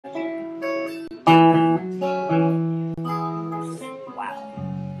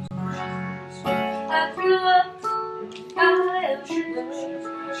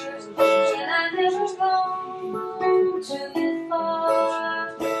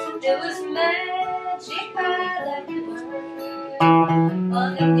There was magic by that river,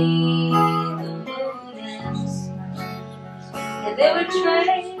 underneath the moon and the sun. And there were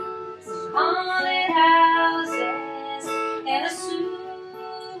trains, haunted houses, and a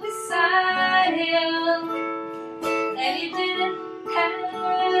suicide hill. And you didn't have to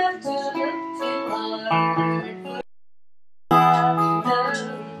look too hard for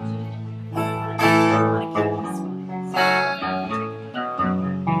love.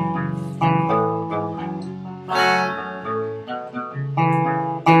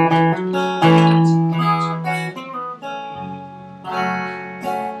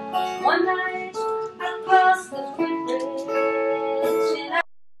 One night I crossed the footbridge and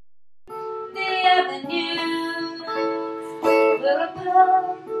the avenue where a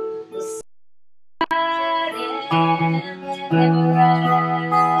pub was siding whenever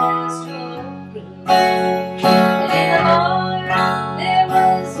I strolled through. And in the bar there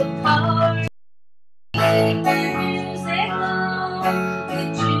was a party, the music on the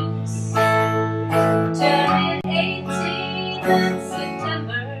juice. Turning 18 in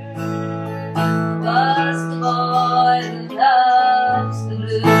September was the boy who loves the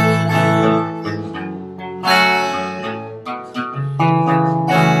blues.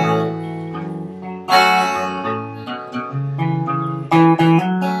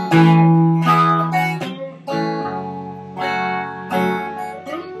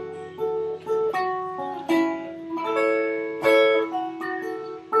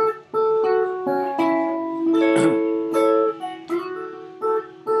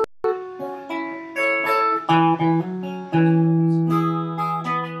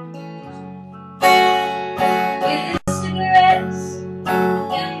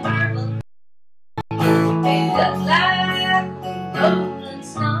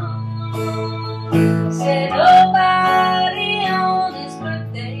 Said nobody on his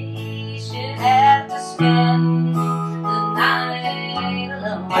birthday should have to spend the night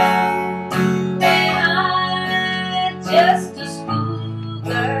alone. When I'm just a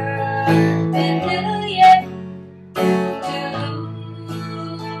schoolgirl and little yet to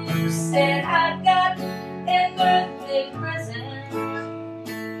lose, said I've got a birthday present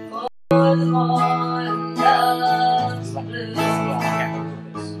for the boy who loves the blues.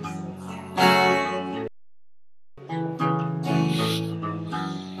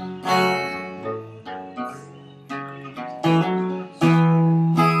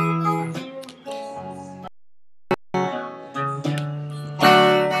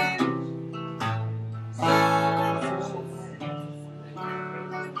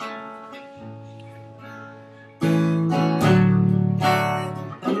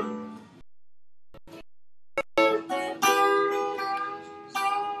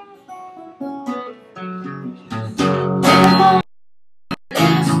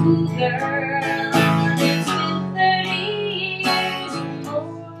 Girl, it's been 30 years or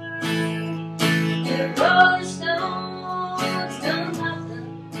more. The Rolling Stones done nothing.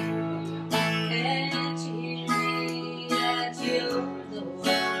 Can't you hear me at your door?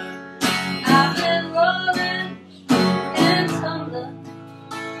 I've been rolling and tumbling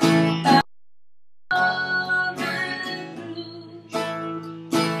all night through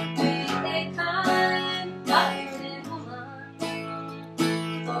with a kind-hearted woman.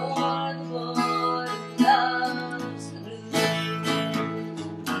 For the boy who loves the blues.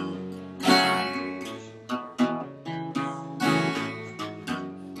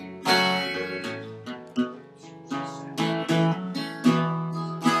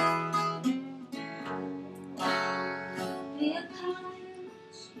 Be a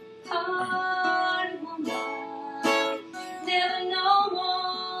kind-hearted woman, never no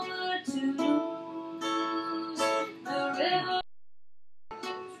more to lose. The river,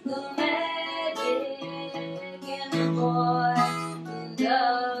 the magic in the boy who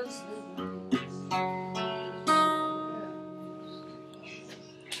loves the blues.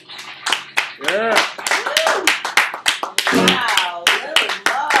 Yeah. Wow, LiL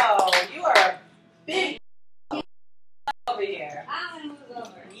Mo, you are a big over here. I'm gonna move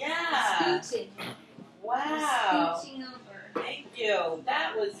over. Yeah. Scooching. Wow. Scooching over. Thank you.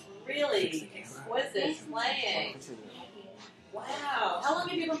 That was really exquisite playing. Wow. How long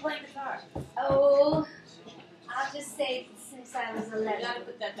have you been playing guitar? Oh, I'll just say since I was You 11. gotta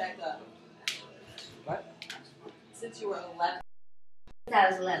put that back up. What? Since you were 11. Since I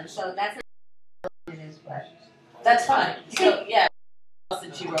was 11, so that's not how long it is, but That's fine. So, yeah.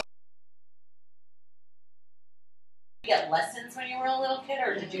 Since you were. Did you get lessons when you were a little kid,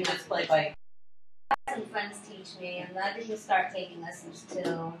 or did you just play by? some friends teach me, and I didn't start taking lessons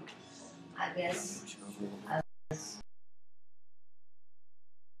till I guess I was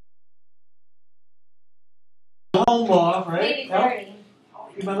home bar, right? Maybe No? 30.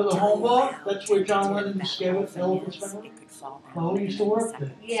 You remember the home bar? That's where John Lennon discovered Elephant's Memory. Mo used to work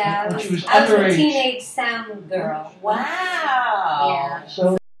there. Yeah, When I she was was a underage. teenage sound girl. Wow. Yeah.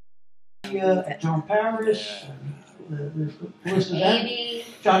 So, John Paris, the list is that. Amy,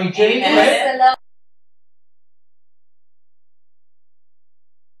 Johnny J, Amy right?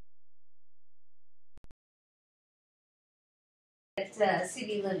 Lisa at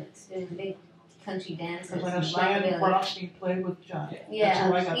City Limits doing big country dances. Because I know and Stan rockabilly. Brownstein played with Johnny. That's Yeah,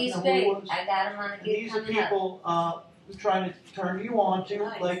 how I got to he's know who he great. was. I got him on a And gig these are coming up. people who trying to turn you on to,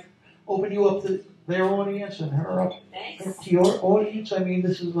 Nice. like, open you up to their audience and her up Thanks. to your audience. I mean,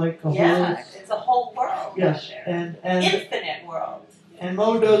 this is like a Yeah, whole. it's a whole world. Yes, out there. and Infinite world.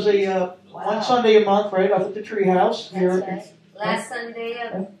 Mo does a one Sunday a month, right, up at the Treehouse here. That's right. Last Sunday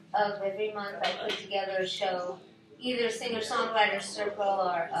of every month, I put together a show, either singer-songwriter circle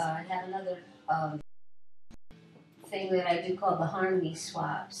or I have another thing that I do called the Harmony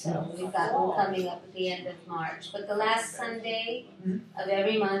Swap. So we've got one coming up at the end of March. But the last Sunday of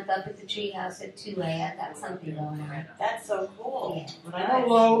every month up at the Treehouse at 2A, I got something going on. That's so cool. Yeah. But I know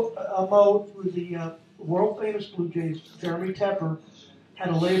Mo with the world famous Blue Jays, Jeremy Tepper, had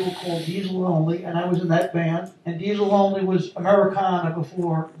a label called Diesel Only, and I was in that band. And Diesel Only was Americana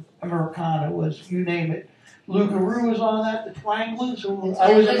before Americana was, you name it. Lou Garou was on that, the Twanglers, who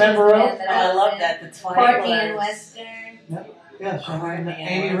I was a member of. Oh, I love that. The Courtney and Twanglers. Western. Yes, Courtney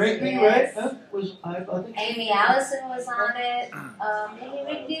Amy and Rigby, Yes. right? Was I think. Amy Allison was on it. Amy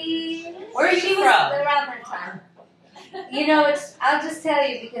Rigby. Where are you She was from? around that time. You know, I'll just tell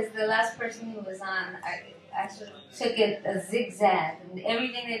you because the last person who was on, I sort of took it a zigzag, and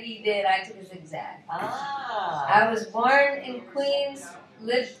everything that he did, I took a zigzag. Ah. I was born in Queens,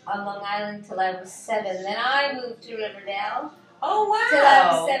 lived on Long Island till I was 7. Then I moved to Riverdale Oh, wow. till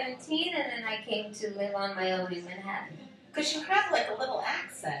I was 17, and then I came to live on my own in Manhattan. Because you have like a little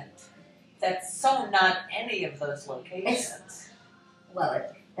accent that's so not any of those locations. Well,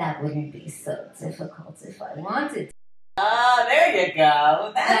 that wouldn't be so difficult if I wanted to. Ah, there you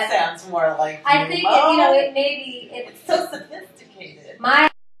go. That That- sounds more like you, I think, Mo. it maybe, It's so sophisticated. my,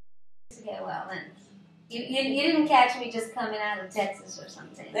 okay, well, then, you didn't catch me just coming out of Texas or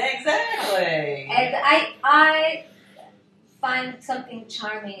something. Exactly. And I find something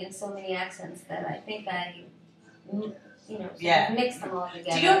charming in so many accents that I think I, Yeah. mix them all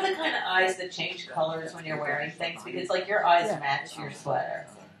together. Do you have the kind of eyes that change colors when you're wearing things? Because, like, your eyes match your sweater.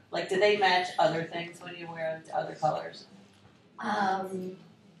 Like, do they match other things when you wear other colors?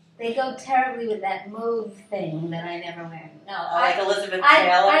 They go terribly with that mauve thing that I never wear. No, Like Elizabeth Taylor?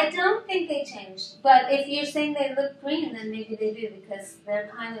 I don't think they changed. But if you're saying they look green, then maybe they do because they're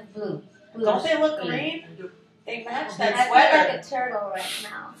kind of blue. Don't they look Bluish green? They match I that feel sweater. like a turtle right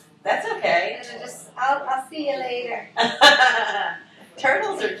now. That's okay. I'll see you later.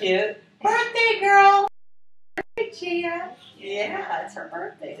 Turtles are cute. Birthday girl! Birthday, Chia. Yeah, it's her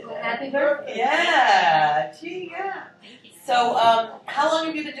birthday today. Well, happy birthday. Yeah, Chia. So, how long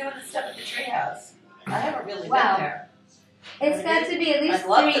have you been doing this stuff at the Treehouse? I haven't really Wow. been there. It's got to be at least I'd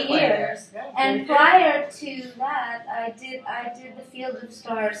love to 3 play years. And prior to that, I did the Field of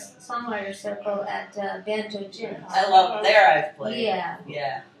Stars Songwriter Circle at Banjo Jim's. I love there I've played. Yeah.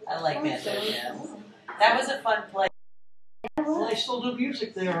 Yeah, I like Banjo Jim's. That was a fun place. Well, I still do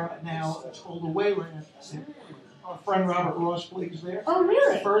music there now. It's called the Wayland. Our friend Robert Ross plays there. Oh,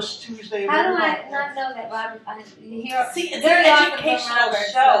 really? First Tuesday of How every do I month. not know that Robert? You hear See, it's very an often from educational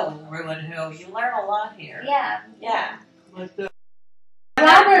Robert, show, Ruin Who. You learn a lot here. Yeah. Yeah. But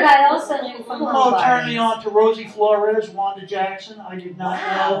Robert, I also knew from Mo home turned me parties. on to Rosie Flores, Wanda Jackson. I did not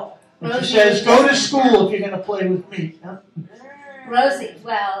know. And she Rosie says, was "Go to just- school if you're going to play with me." Huh? Rosie,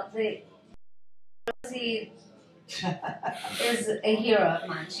 well, Rosie is a hero of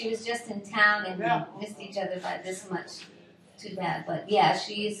mine. She was just in town and Yeah. we missed each other by this much. Too bad, but yeah,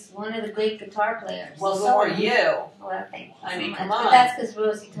 she's one of the great guitar players. Well, so are you. Well, thank you I so mean, much. come But on. that's because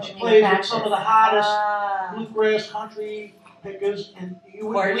Rosie told She me plays to with some of the practice. hottest Ah. bluegrass country pickers, and you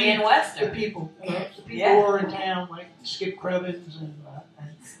would Courtney and believe the Western. people. Yeah. The people Yeah. who are in town, like Skip Crevins and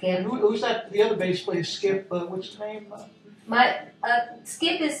Skip. who's that? The other bass player, Skip. What's his name?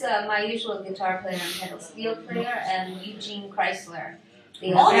 Skip is my usual guitar player and pedal steel player, and Eugene Chrysler,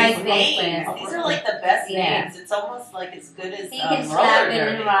 the All upright these bass names. player. These are like the best Yeah. names. It's almost like as good as He can roller slap it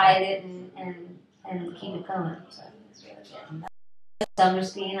derby. and ride it and keep it going. So it's really good.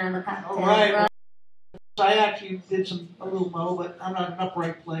 Summerstein on the cocktail. Oh, right. Club. I actually did a little Mo, but I'm not an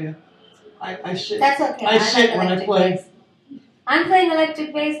upright player. I sit. That's okay. I sit like when I electric play. bass. I'm playing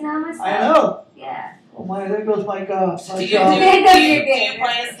electric bass now myself. I know. Yeah. Oh my, there goes my God. Do My you, God. There goes your do game. you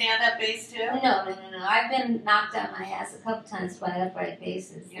play a stand-up bass too? No. I've been knocked on my ass a couple times by upright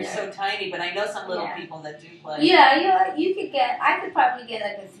basses. You're so tiny, but I know some little people that do play. Yeah, you could get. I could probably get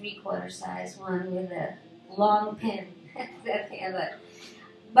like a 3/4 size one with a long pin.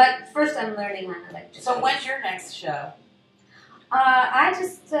 But first, I'm learning on electric. So when's your next show? I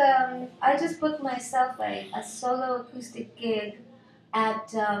just booked myself a solo acoustic gig at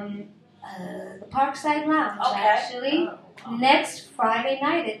the Parkside Lounge, actually, next Friday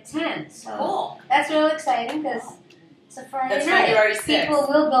night at 10. So Cool. that's real exciting because it's a Friday That's night. February 6th. People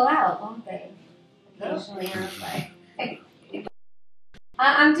will go out, won't they? Occasionally on Friday.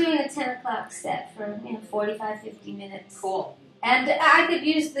 I'm doing a 10 o'clock set for 45, 50 minutes. Cool. And I could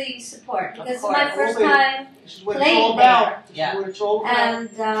use the support because it's course. my first time This is what it's playing all about. there. This is what it's all about.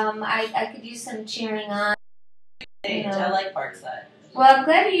 And I could use some cheering on. I like Parkside. Well, I'm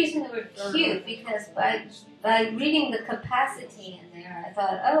glad you're using the word cute because by reading the capacity in there, I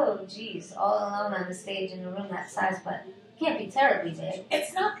thought, oh, geez, all alone on the stage in a room that size, but it can't be terribly big.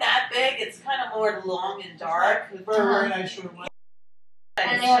 It's not that big. It's kind of more long and dark. It's very nice room.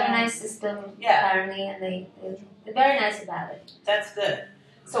 And they have a nice system, apparently, and they're very nice about it. That's good.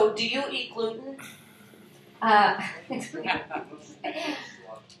 So, do you eat gluten?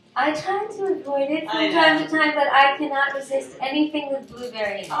 I try to avoid it from time to time, but I cannot resist anything with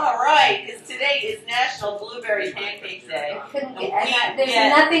blueberry in it. All right, because today is National Blueberry Pancake Day. There's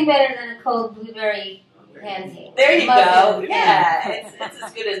nothing better than a cold blueberry pancake. There you go. Yeah, it's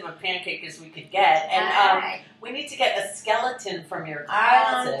as good as a pancake as we could get. And we need to get a skeleton from your closet.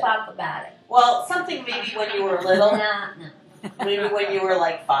 I don't talk about it. Well, something maybe when you were little. No. Maybe when you were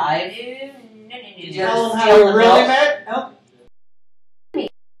like 5. No. Did you Tell them ever how steal you the really milk? met? No?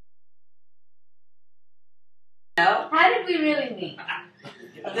 No? How did we really meet?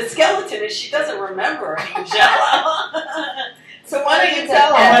 The skeleton is she doesn't remember any Jello. So why don't you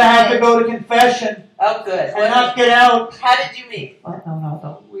tell I'm us? going to have to go to confession Oh, good. and not get out. How did you meet?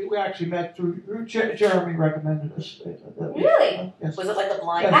 No. We actually met through Jeremy recommended us. Really? Yes. Was it like a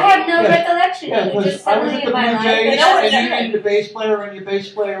blind I have no recollection. Yeah, You just because I was suddenly at the in my Blue life. Jays, know what and you you're needed a bass player, and your bass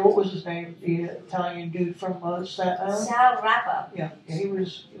player, what was his name? The Italian dude from Staten Island? Sal Rappa. Yeah, he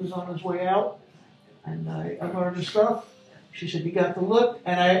was on his way out, and I learned his stuff. She said, "You got the look,"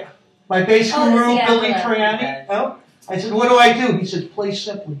 and my bass guru, Billy Triani. Oh, I said, "What do I do?" He said, "Play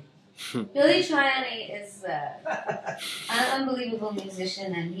simply." Billy Triani is an unbelievable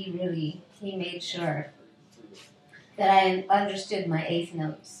musician, and he made sure that I understood my eighth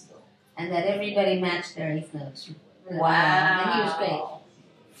notes, and that everybody matched their eighth notes. Wow. And he was great.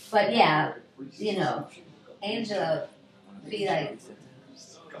 But yeah, Angelo, be like,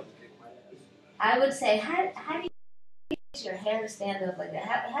 I would say, how do you get your hair to stand up like that?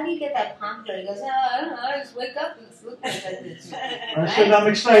 How do you get that pompadour? He goes, I don't know, I just wake up and it's looking like this. I said, "I'm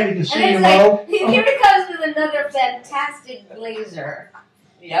excited to see you, And Mo." it's like, here it comes with another fantastic blazer.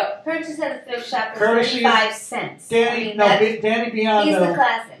 Yep. Purchased at a thrift shop for Courtesy of 35 cents. Danny He's Biondo, the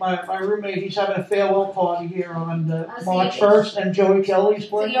classic. my roommate, he's having a farewell party here on so March you- 1st, and Joey Kelly's So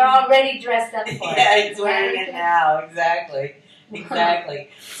playing. you're already dressed up for it. Yeah, he's wearing it now. Exactly.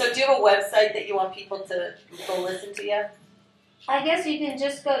 So do you have a website that you want people to go listen to you? I guess you can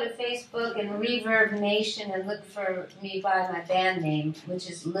just go to Facebook and Reverb Nation and look for me by my band name, which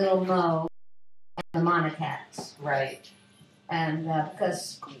is LiL Mo and the Monocats. Right. And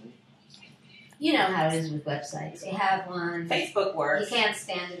because you know how it is with websites. You have one, Facebook you works. can't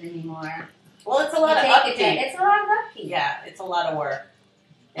stand it anymore. Well, it's a lot of You take it upkeep. down. It's a lot of upkeep. Yeah, it's a lot of work.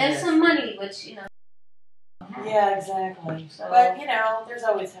 And It is. some money, which, you know. Yeah, exactly. So, But, there's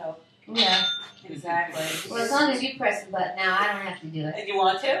always hope. yeah. Exactly. Well, as long as you press the button now, I don't have to do it. And you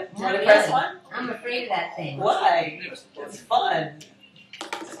want to? You Not want to press really. one? I'm afraid of that thing. Why? It's fun.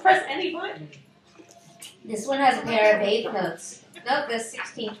 Just press any button. This one has a pair of eighth notes. Nope, the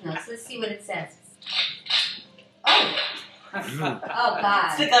 16th notes. Let's see what it says. Oh. Oh, God.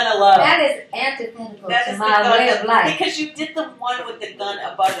 It's the gun of love. That is antithetical That to is the my gun way of life. Because you did the one with the gun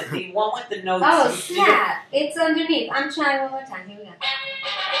above it, the one with the notes. Oh, you did it. snap. It's underneath. I'm trying one more time. Here we go.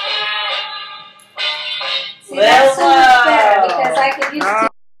 See, that's so much better because I could use to.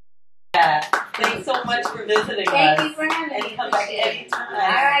 Yeah. Thanks so much for visiting us. Thank you for having me. And come back Appreciate it. anytime. All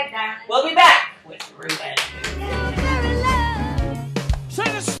right, darling. We'll be back with Ruben.